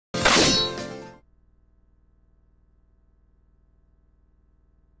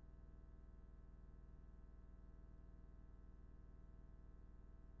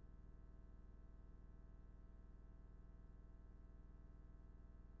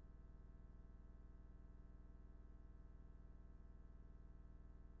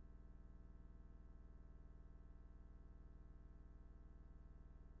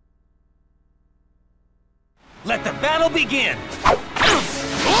Let the battle begin!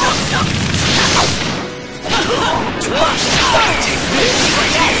 Take this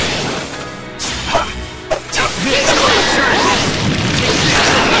right here! Take this!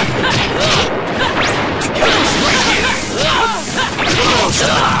 Right here!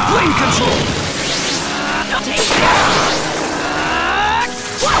 Flame control! Take that!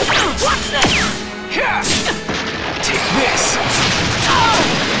 What's this? Take this!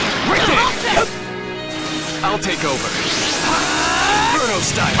 Right there! I'll take over. Inferno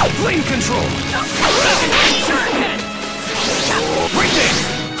style, flame control! Right there!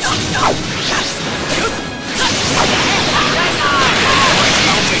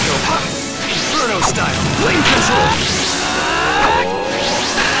 I'll take over. Inferno style, flame control!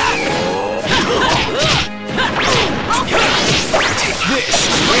 Take this,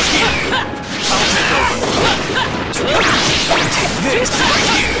 right here! I'll take over. Take this, right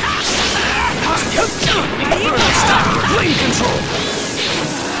here! Inferno style, flame control!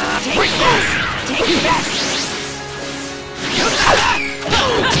 Take this! Take this!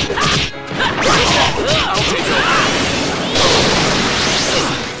 I'll take over.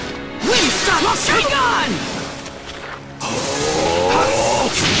 Wind stop! Hang on!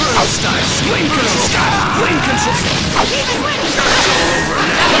 Inferno style, flame control! Flame control! Even wind stop!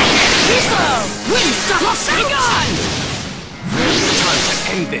 Too slow! Wind stop! Hang on! Time to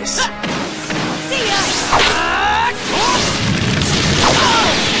end this. See ya!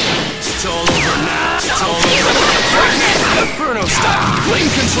 It's all over now. It's all over. Inferno style, flame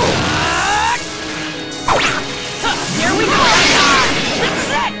control! Here we go! This is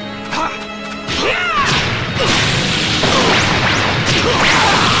it!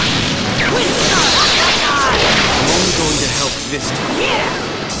 Wind stop! I'm only going to help this time.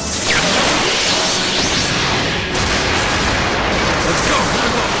 Let's go.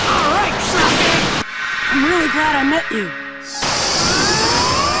 Alright, Sasuke! I'm really glad I met you.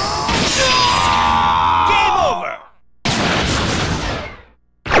 Game over!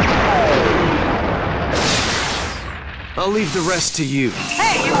 I'll leave the rest to you.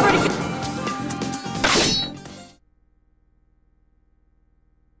 Hey, you're pretty good.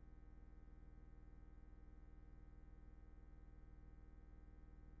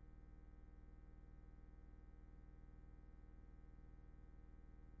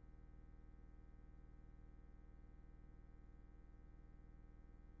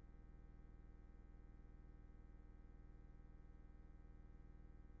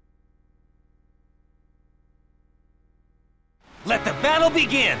 Let the battle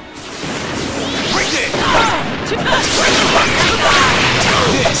begin! Right there!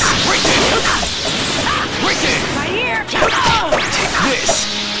 This! Right there! Right there! Right here! Take this!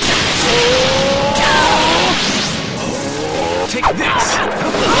 Take this!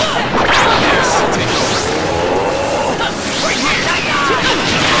 This! Take over! Right here!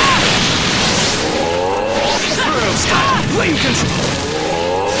 Inferno style! Flame control!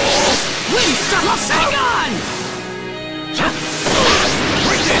 Wind stop! Hang on!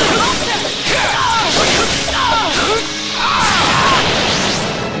 Right there!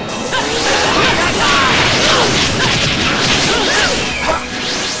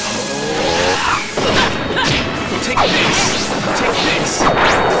 Take this! Take this!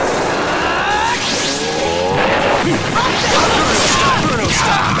 Inferno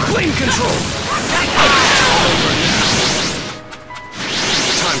style! Flame control!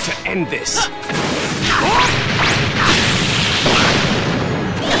 Time to end this!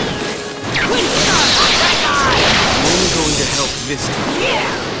 I'm only going to help this time.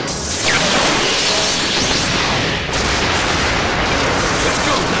 Let's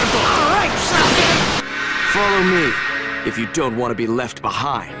go, Naruto! Alright, Sasuke! Follow me, if you don't want to be left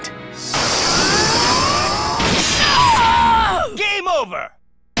behind. Game over!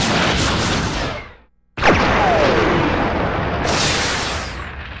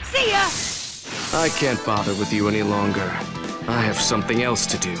 See ya! I can't bother with you any longer. I have something else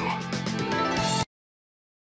to do.